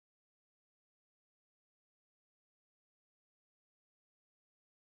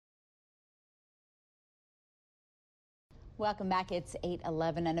Welcome back. It's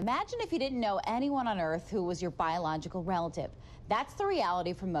 8:11. And imagine if you didn't know anyone on earth who was your biological relative. That's the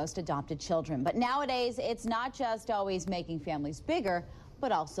reality for most adopted children. But nowadays, it's not just always making families bigger,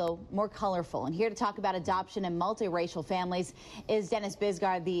 but also more colorful. And here to talk about adoption and multiracial families is Dennis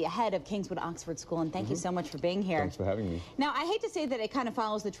Bisgaard, the head of Kingswood-Oxford School. And thank you so much for being here. Thanks for having me. Now, I hate to say that it kind of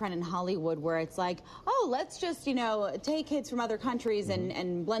follows the trend in Hollywood where it's like, oh, let's just, take kids from other countries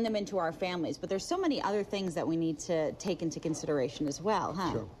and blend them into our families. But there's so many other things that we need to take into consideration as well,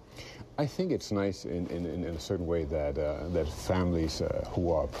 huh? Sure. I think it's nice in a certain way that that families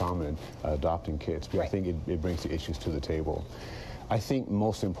who are prominent are adopting kids, because I think it brings the issues to the table. I think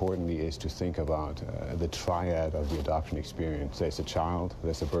most importantly is to think about the triad of the adoption experience. There's a child,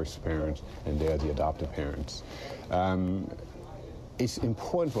 there's the birth parents, and there are the adoptive parents. It's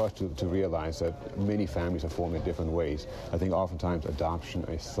important for us to realize that many families are formed in different ways. I think oftentimes adoption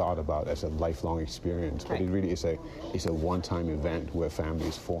is thought about as a lifelong experience, but it really is a one-time event where a family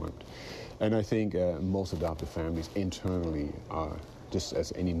is formed. And I think most adoptive families internally are just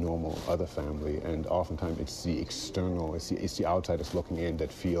as any normal other family, and oftentimes it's the external, it's the outsiders looking in that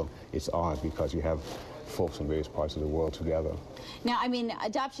feel it's odd because you have folks from various parts of the world together. Now, I mean,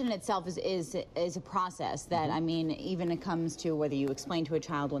 adoption in itself is a process that, I mean, even it comes to whether you explain to a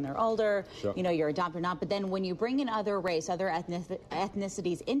child when they're older, you're adopted or not, but then when you bring in other race, other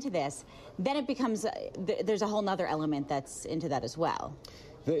ethnicities into this, then it becomes, there's a whole nother element that's into that as well.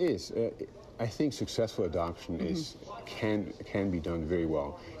 There is. I think successful adoption can be done very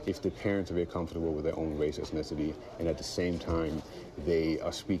well if the parents are very comfortable with their own race, ethnicity, and at the same time they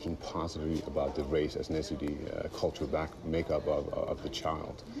are speaking positively about the race, ethnicity, cultural makeup of the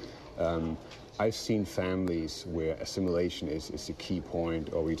child. I've seen families where assimilation is the key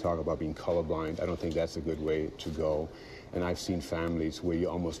point, or we talk about being colorblind. I don't think that's a good way to go. And I've seen families where you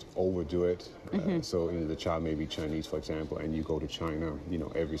almost overdo it. So the child may be Chinese, for example, and you go to China,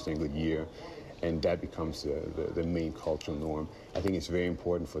 every single year, and that becomes the main cultural norm. I think it's very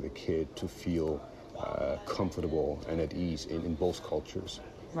important for the kid to feel comfortable and at ease in both cultures.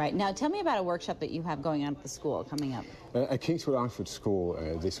 Right. Now, tell me about a workshop that you have going on at the school coming up. At Kingswood-Oxford School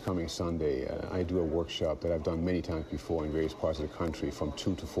this coming Sunday, I do a workshop that I've done many times before in various parts of the country from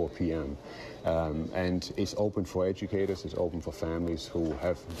 2 to 4 p.m. And it's open for educators, it's open for families who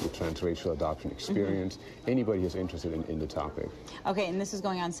have the transracial adoption experience, anybody who's interested in the topic. Okay, and this is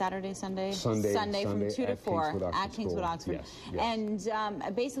going on Saturday, Sunday? Sunday from 2 to 4 at Kingswood-Oxford. Kingswood-Oxford. Yes.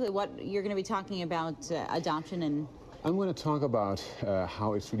 And basically what you're going to be talking about adoption and... I'm going to talk about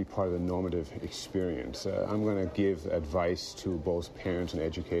how it's really part of the normative experience. I'm going to give advice to both parents and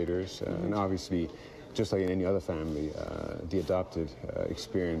educators, and obviously, just like in any other family, the adopted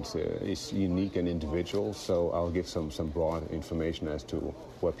experience is unique and individual, so I'll give some broad information as to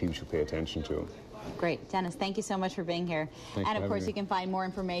what people should pay attention to. Great. Dennis, thank you so much for being here. Thanks and of course, you can find more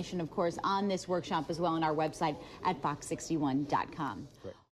information, of course, on this workshop as well on our website at fox61.com.